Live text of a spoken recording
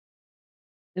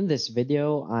In this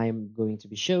video, I'm going to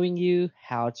be showing you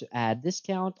how to add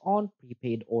discount on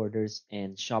prepaid orders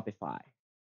in Shopify.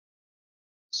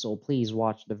 So please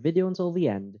watch the video until the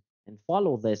end and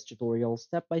follow this tutorial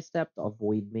step by step to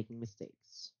avoid making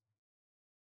mistakes.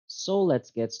 So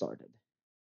let's get started.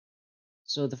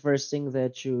 So the first thing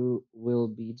that you will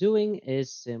be doing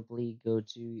is simply go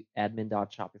to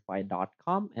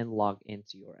admin.shopify.com and log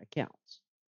into your account.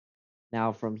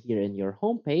 Now from here in your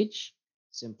homepage,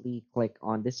 simply click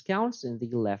on discounts in the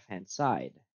left-hand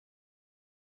side.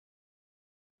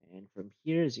 And from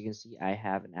here, as you can see, I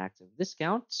have an active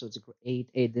discount. So to create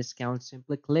a discount,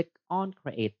 simply click on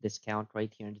create discount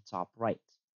right here in the top right.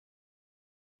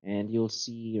 And you'll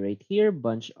see right here,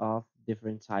 bunch of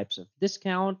different types of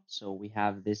discount. So we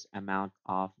have this amount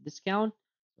of discount.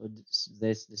 So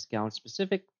this discount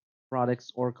specific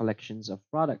products or collections of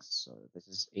products. So this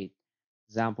is a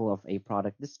example of a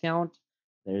product discount.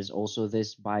 There's also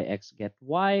this buy X get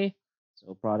Y.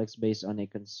 So products based on a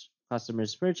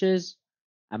customer's purchase,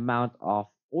 amount of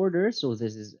order. So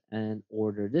this is an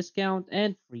order discount,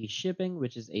 and free shipping,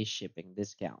 which is a shipping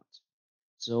discount.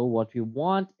 So what we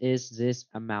want is this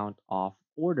amount of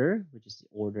order, which is the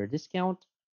order discount.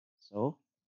 So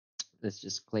let's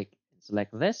just click and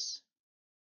select this.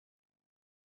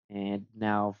 And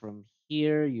now from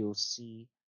here, you'll see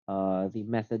the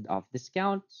method of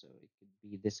discount. So it could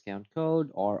be discount code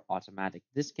or automatic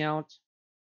discount.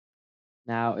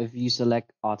 Now, if you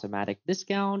select automatic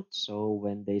discount, so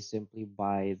when they simply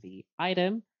buy the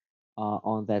item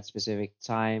on that specific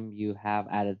time you have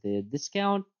added the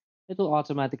discount, it will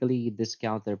automatically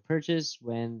discount their purchase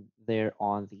when they're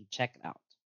on the checkout.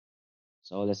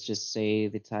 So let's just say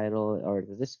the title or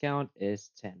the discount is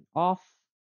 10 off.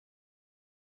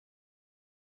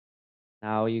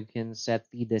 Now you can set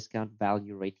the discount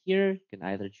value right here. You can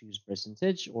either choose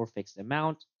percentage or fixed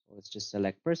amount. So let's just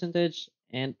select percentage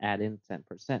and add in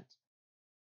 10%.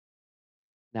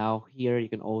 Now here you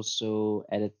can also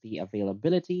edit the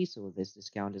availability. So this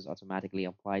discount is automatically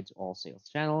applied to all sales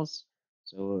channels.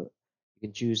 So you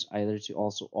can choose either to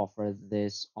also offer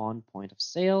this on point of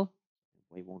sale.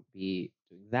 We won't be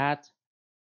doing that.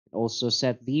 You can also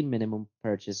set the minimum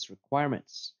purchase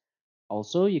requirements.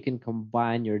 Also, you can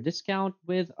combine your discount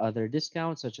with other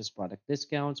discounts such as product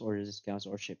discounts, order discounts,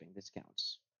 or shipping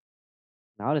discounts.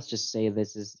 Now let's just say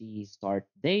this is the start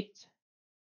date.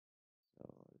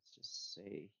 So let's just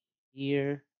say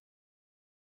here.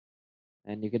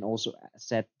 And you can also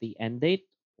set the end date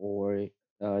or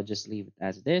just leave it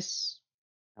as this.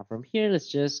 Now from here, let's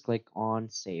just click on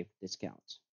save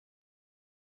discount.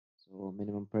 So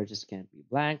minimum purchase can't be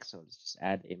blank. So let's just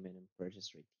add a minimum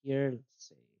purchase right here. Let's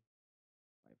say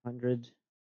 500.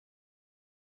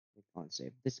 Click on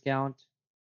save discount.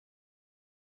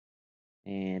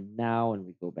 And now when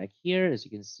we go back here, as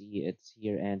you can see, it's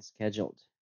here and scheduled.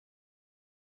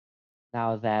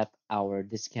 Now that our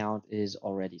discount is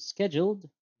already scheduled,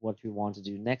 what we want to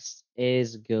do next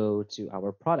is go to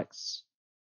our products.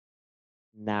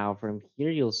 Now from here,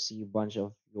 you'll see a bunch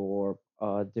of your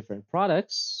different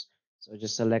products. So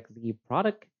just select the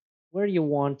product where you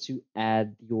want to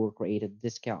add your created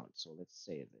discount. So let's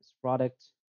say this product.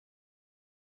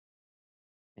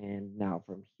 And now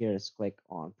from here, let's click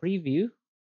on preview.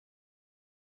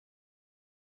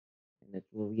 And it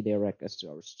will redirect us to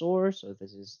our store. So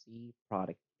this is the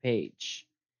product page.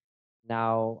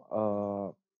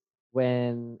 Now,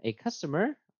 when a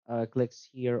customer clicks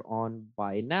here on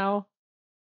buy now,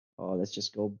 let's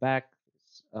just go back.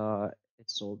 It's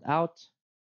sold out.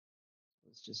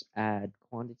 Let's just add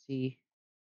quantity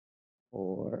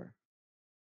or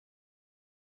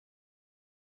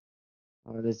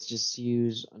let's just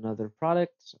use another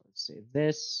product. So let's say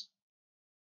this.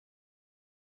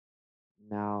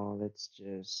 Now let's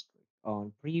just click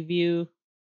on preview.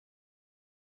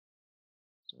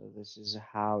 So this is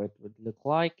how it would look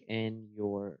like in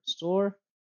your store.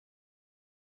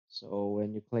 So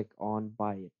when you click on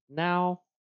buy it now,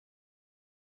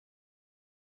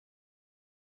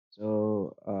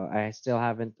 so I still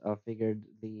haven't figured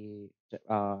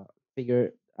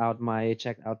out my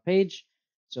checkout page.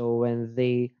 So when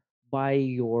they buy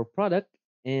your product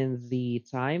in the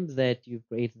time that you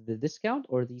created the discount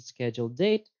or the scheduled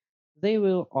date, they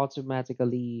will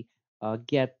automatically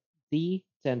get the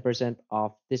 10%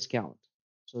 off discount.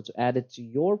 So to add it to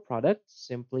your product,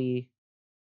 simply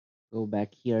go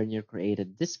back here in your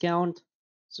created discount.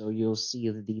 So you'll see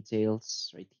the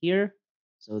details right here.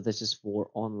 So this is for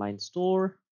online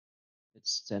store.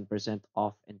 It's 10%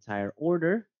 off entire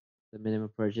order. The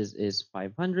minimum purchase is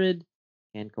 500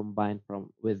 and combined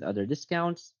from with other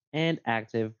discounts and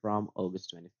active from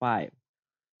August 25.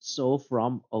 So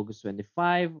from August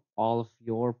 25, all of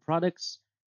your products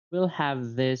will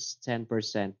have this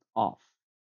 10% off.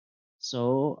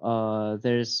 So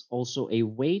there's also a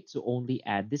way to only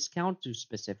add discount to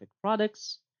specific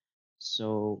products.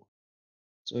 So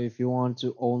so if you want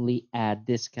to only add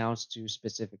discounts to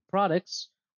specific products,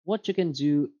 what you can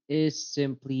do is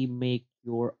simply make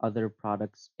your other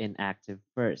products inactive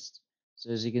first.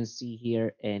 So as you can see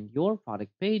here in your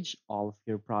product page, all of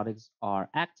your products are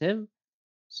active.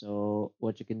 So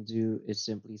what you can do is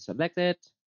simply select it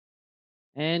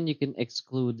and you can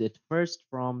exclude it first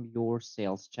from your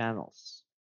sales channels.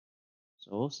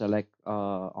 So select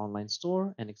online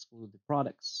store and exclude the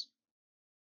products.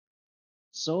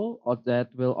 So that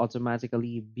will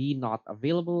automatically be not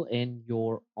available in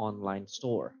your online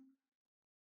store.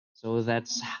 So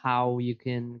that's how you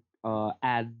can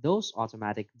add those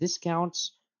automatic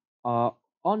discounts uh,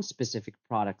 on specific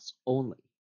products only.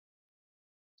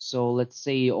 So let's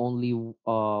say you only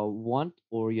want,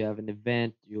 or you have an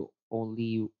event, you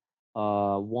only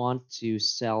want to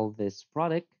sell this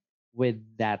product with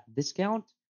that discount.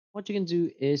 What you can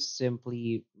do is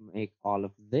simply make all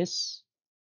of this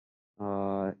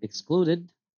excluded.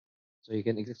 So you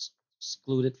can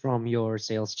exclude it from your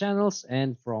sales channels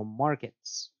and from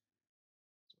markets.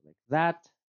 So like that,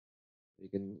 you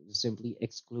can simply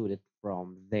exclude it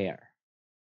from there.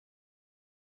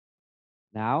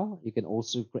 Now you can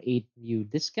also create new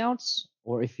discounts,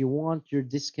 or if you want your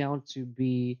discount to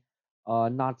be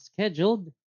not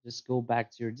scheduled, just go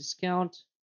back to your discount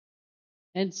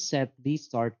and set the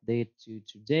start date to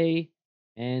today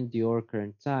and your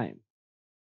current time.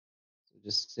 So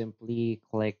just simply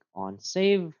click on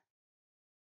save.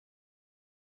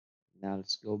 Now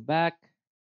let's go back.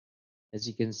 As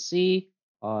you can see,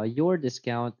 your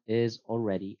discount is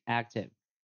already active.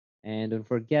 And don't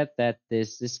forget that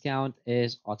this discount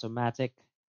is automatic.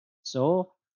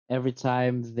 So every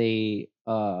time they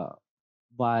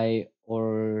buy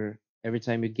or every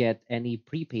time you get any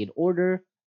prepaid order,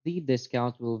 the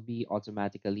discount will be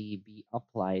automatically be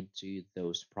applied to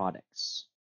those products.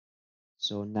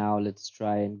 So now let's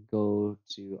try and go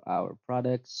to our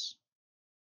products.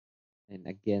 And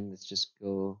again, let's just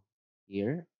go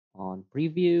here on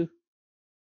preview.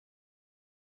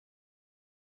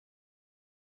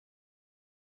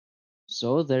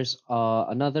 So there's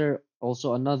another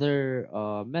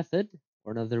method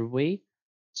or another way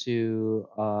to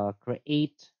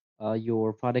create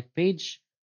your product page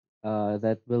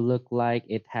that will look like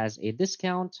it has a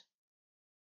discount.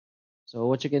 So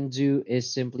what you can do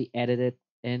is simply edit it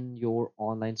in your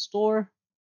online store.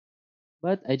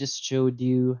 But I just showed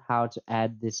you how to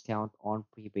add discount on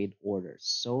prepaid orders.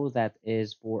 So that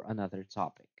is for another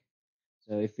topic.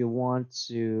 So if you want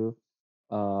to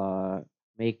uh,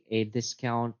 make a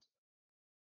discount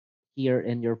here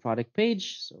in your product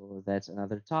page. So that's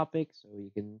another topic. So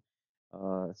you can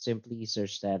simply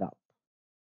search that up.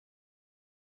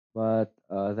 But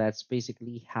that's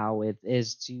basically how it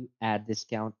is to add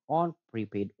discount on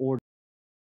prepaid order.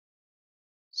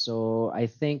 So I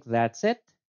think that's it.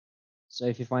 So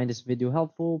if you find this video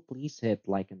helpful, please hit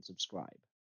like and subscribe.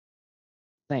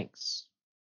 Thanks.